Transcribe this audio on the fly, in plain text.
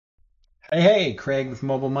Hey, Craig with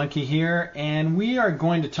Mobile Monkey here, and we are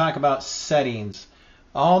going to talk about settings.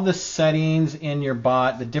 All the settings in your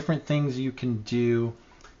bot, the different things you can do.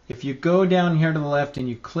 If you go down here to the left and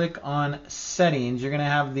you click on settings, you're going to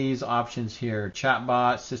have these options here: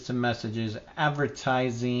 chatbot, system messages,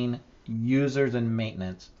 advertising, users, and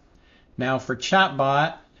maintenance. Now for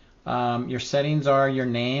chatbot, your settings are your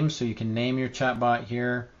name, so you can name your chatbot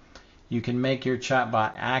here. You can make your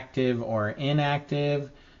chatbot active or inactive.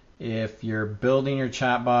 If you're building your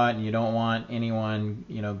chatbot and you don't want anyone,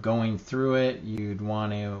 going through it, you'd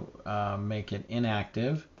want to make it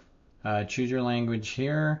inactive. Choose your language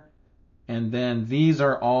here, and then these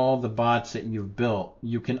are all the bots that you've built.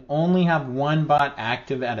 You can only have one bot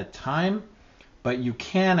active at a time, but you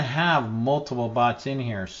can have multiple bots in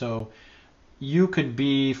here. So you could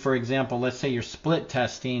be, for example, let's say you're split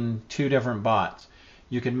testing two different bots.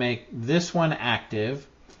 You could make this one active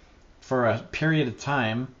for a period of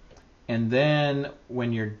time, and then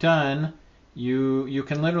when you're done, you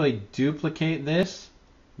can literally duplicate this,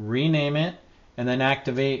 rename it, and then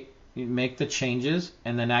make the changes,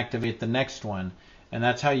 and then activate the next one. And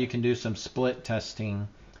that's how you can do some split testing.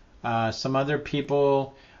 Some other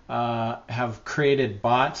people have created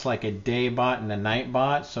bots like a day bot and a night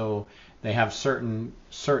bot, so they have certain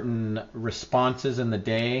responses in the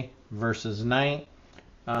day versus night.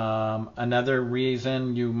 Another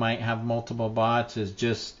reason you might have multiple bots is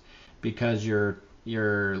just because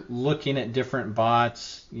you're looking at different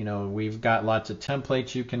bots. We've got lots of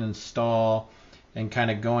templates you can install, and kind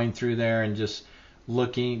of going through there and just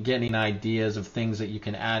getting ideas of things that you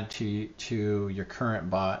can add to your current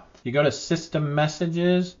bot. You go to system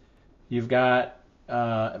messages, you've got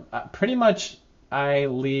pretty much, I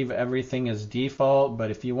leave everything as default, but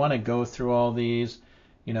if you want to go through all these,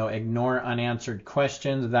 ignore unanswered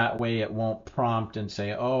questions. That way it won't prompt and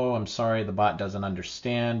say, oh, I'm sorry, the bot doesn't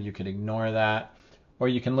understand. You could ignore that. Or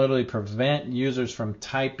you can literally prevent users from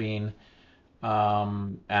typing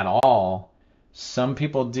at all. Some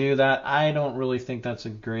people do that. I don't really think that's a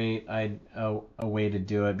great way to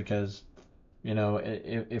do it, because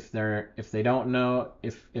if they don't know,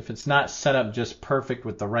 if it's not set up just perfect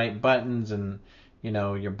with the right buttons, and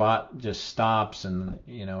your bot just stops, and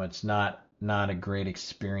it's not a great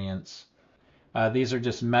experience. These are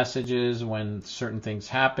just messages when certain things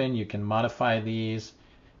happen. You can modify these,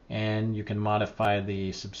 and you can modify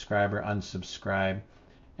the subscribe or unsubscribe.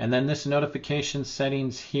 And then this notification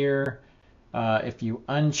settings here, if you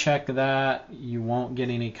uncheck that, you won't get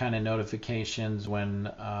any kind of notifications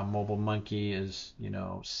when Mobile Monkey is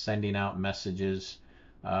sending out messages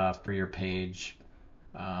for your page.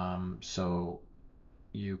 So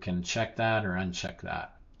you can check that or uncheck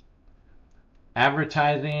that.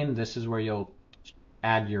 Advertising, this is where you'll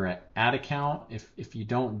add your ad account. If you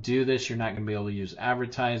don't do this, you're not going to be able to use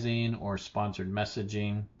advertising or sponsored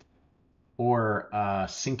messaging or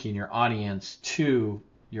syncing your audience to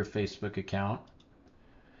your Facebook account.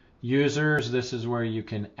 Users, this is where you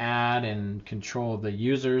can add and control the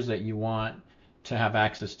users that you want to have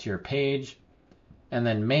access to your page. And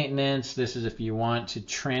then maintenance, this is if you want to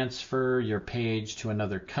transfer your page to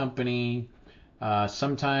another company.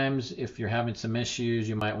 Sometimes if you're having some issues,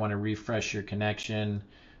 you might want to refresh your connection.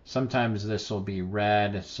 Sometimes this will be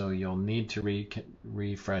red, so you'll need to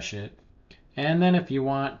refresh it. And then if you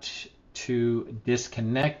want to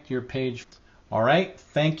disconnect your page. All right,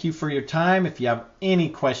 thank you for your time. If you have any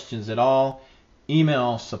questions at all,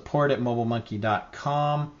 email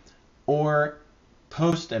support@mobilemonkey.com or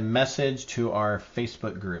post a message to our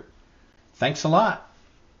Facebook group. Thanks a lot.